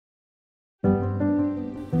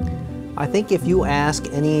I think if you ask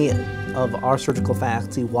any of our surgical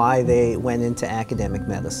faculty why they went into academic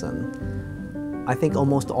medicine, I think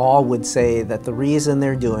almost all would say that the reason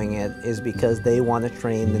they're doing it is because they want to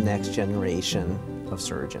train the next generation of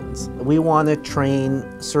surgeons. We want to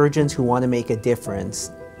train surgeons who want to make a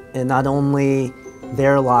difference in not only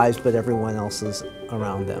their lives but everyone else's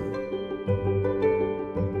around them.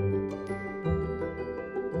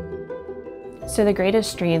 So the greatest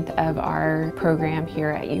strength of our program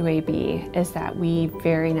here at UAB is that we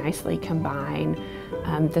very nicely combine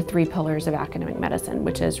the three pillars of academic medicine,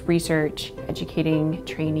 which is research, educating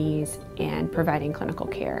trainees, and providing clinical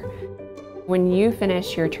care. When you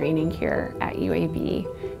finish your training here at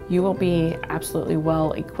UAB, you will be absolutely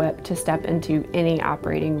well equipped to step into any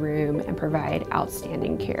operating room and provide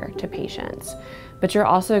outstanding care to patients. But you're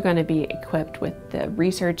also going to be equipped with the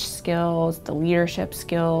research skills, the leadership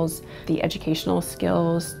skills, the educational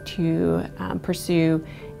skills to pursue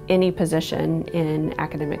any position in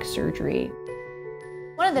academic surgery.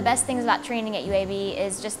 One of the best things about training at UAB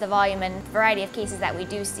is just the volume and variety of cases that we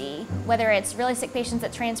do see. Whether it's really sick patients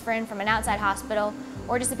that transfer in from an outside hospital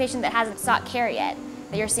or just a patient that hasn't sought care yet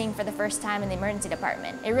that you're seeing for the first time in the emergency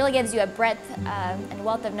department. It really gives you a breadth and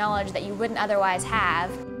wealth of knowledge that you wouldn't otherwise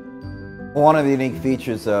have. One of the unique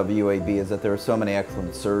features of UAB is that there are so many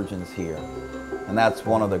excellent surgeons here. And that's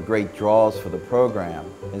one of the great draws for the program,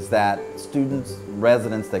 is that students,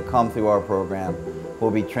 residents that come through our program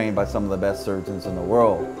will be trained by some of the best surgeons in the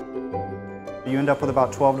world. You end up with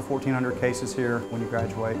about 12 to 1,400 cases here when you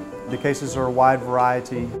graduate. The cases are a wide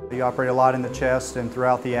variety. You operate a lot in the chest and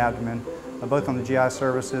throughout the abdomen, both on the GI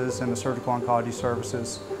services and the surgical oncology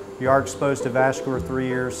services. You are exposed to vascular 3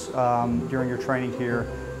 years during your training here,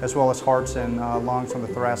 as well as hearts and lungs on the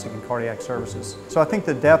thoracic and cardiac services. So I think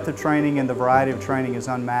the depth of training and the variety of training is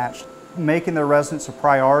unmatched. Making their residents a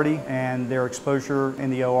priority and their exposure in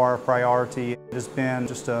the OR a priority, it has been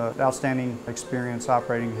just an outstanding experience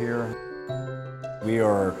operating here. We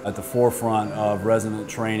are at the forefront of resident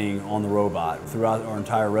training on the robot. Throughout our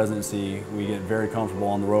entire residency, we get very comfortable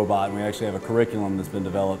on the robot, and we actually have a curriculum that's been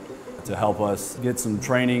developed to help us get some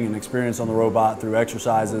training and experience on the robot through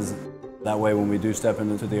exercises. That way, when we do step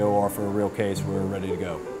into the OR for a real case, we're ready to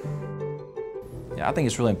go. Yeah, I think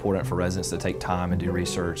it's really important for residents to take time and do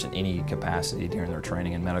research in any capacity during their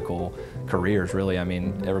training and medical careers, really. I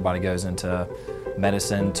mean, everybody goes into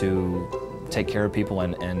medicine to take care of people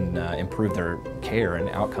and improve their care and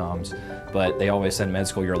outcomes, but they always said in med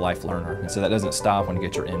school you're a life learner, and so that doesn't stop when you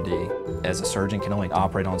get your MD. As a surgeon can only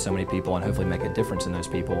operate on so many people and hopefully make a difference in those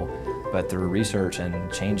people, but through research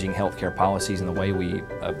and changing healthcare policies and the way we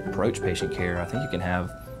approach patient care, I think you can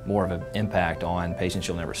have more of an impact on patients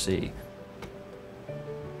you'll never see.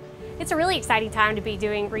 It's a really exciting time to be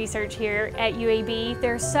doing research here at UAB.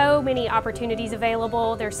 There's so many opportunities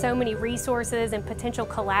available, there's so many resources and potential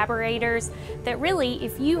collaborators that really,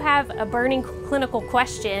 if you have a burning clinical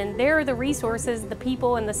question, there are the resources, the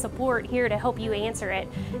people, and the support here to help you answer it.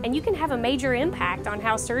 And you can have a major impact on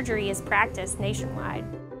how surgery is practiced nationwide.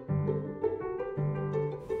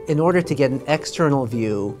 In order to get an external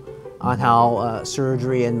view on how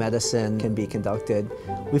surgery and medicine can be conducted,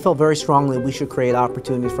 we felt very strongly we should create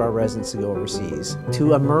opportunities for our residents to go overseas.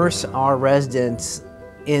 To immerse our residents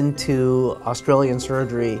into Australian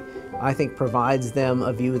surgery, I think provides them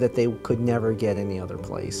a view that they could never get any other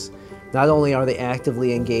place. Not only are they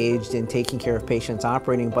actively engaged in taking care of patients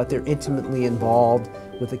operating, but they're intimately involved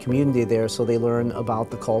with the community there, so they learn about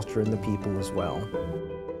the culture and the people as well.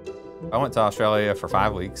 I went to Australia for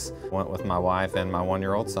 5 weeks. Went with my wife and my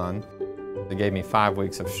 1-year-old son. They gave me 5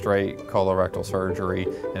 weeks of straight colorectal surgery,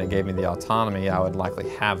 and it gave me the autonomy I would likely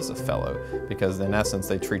have as a fellow, because in essence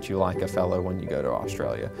they treat you like a fellow when you go to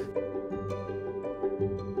Australia.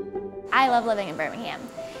 I love living in Birmingham.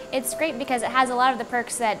 It's great because it has a lot of the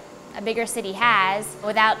perks that a bigger city has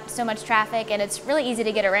without so much traffic, and it's really easy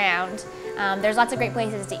to get around. There's lots of great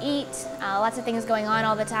places to eat, lots of things going on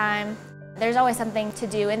all the time. There's always something to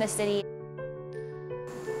do in the city.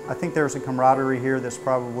 I think there's a camaraderie here that's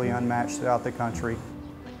probably unmatched throughout the country.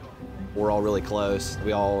 We're all really close.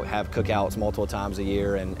 We all have cookouts multiple times a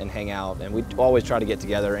year and hang out, and we always try to get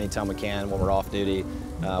together anytime we can when we're off duty,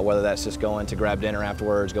 whether that's just going to grab dinner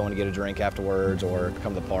afterwards, going to get a drink afterwards, or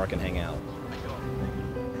come to the park and hang out.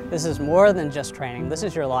 This is more than just training, this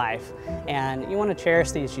is your life, and you want to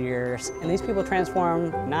cherish these years, and these people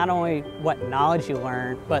transform not only what knowledge you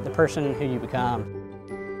learn, but the person who you become.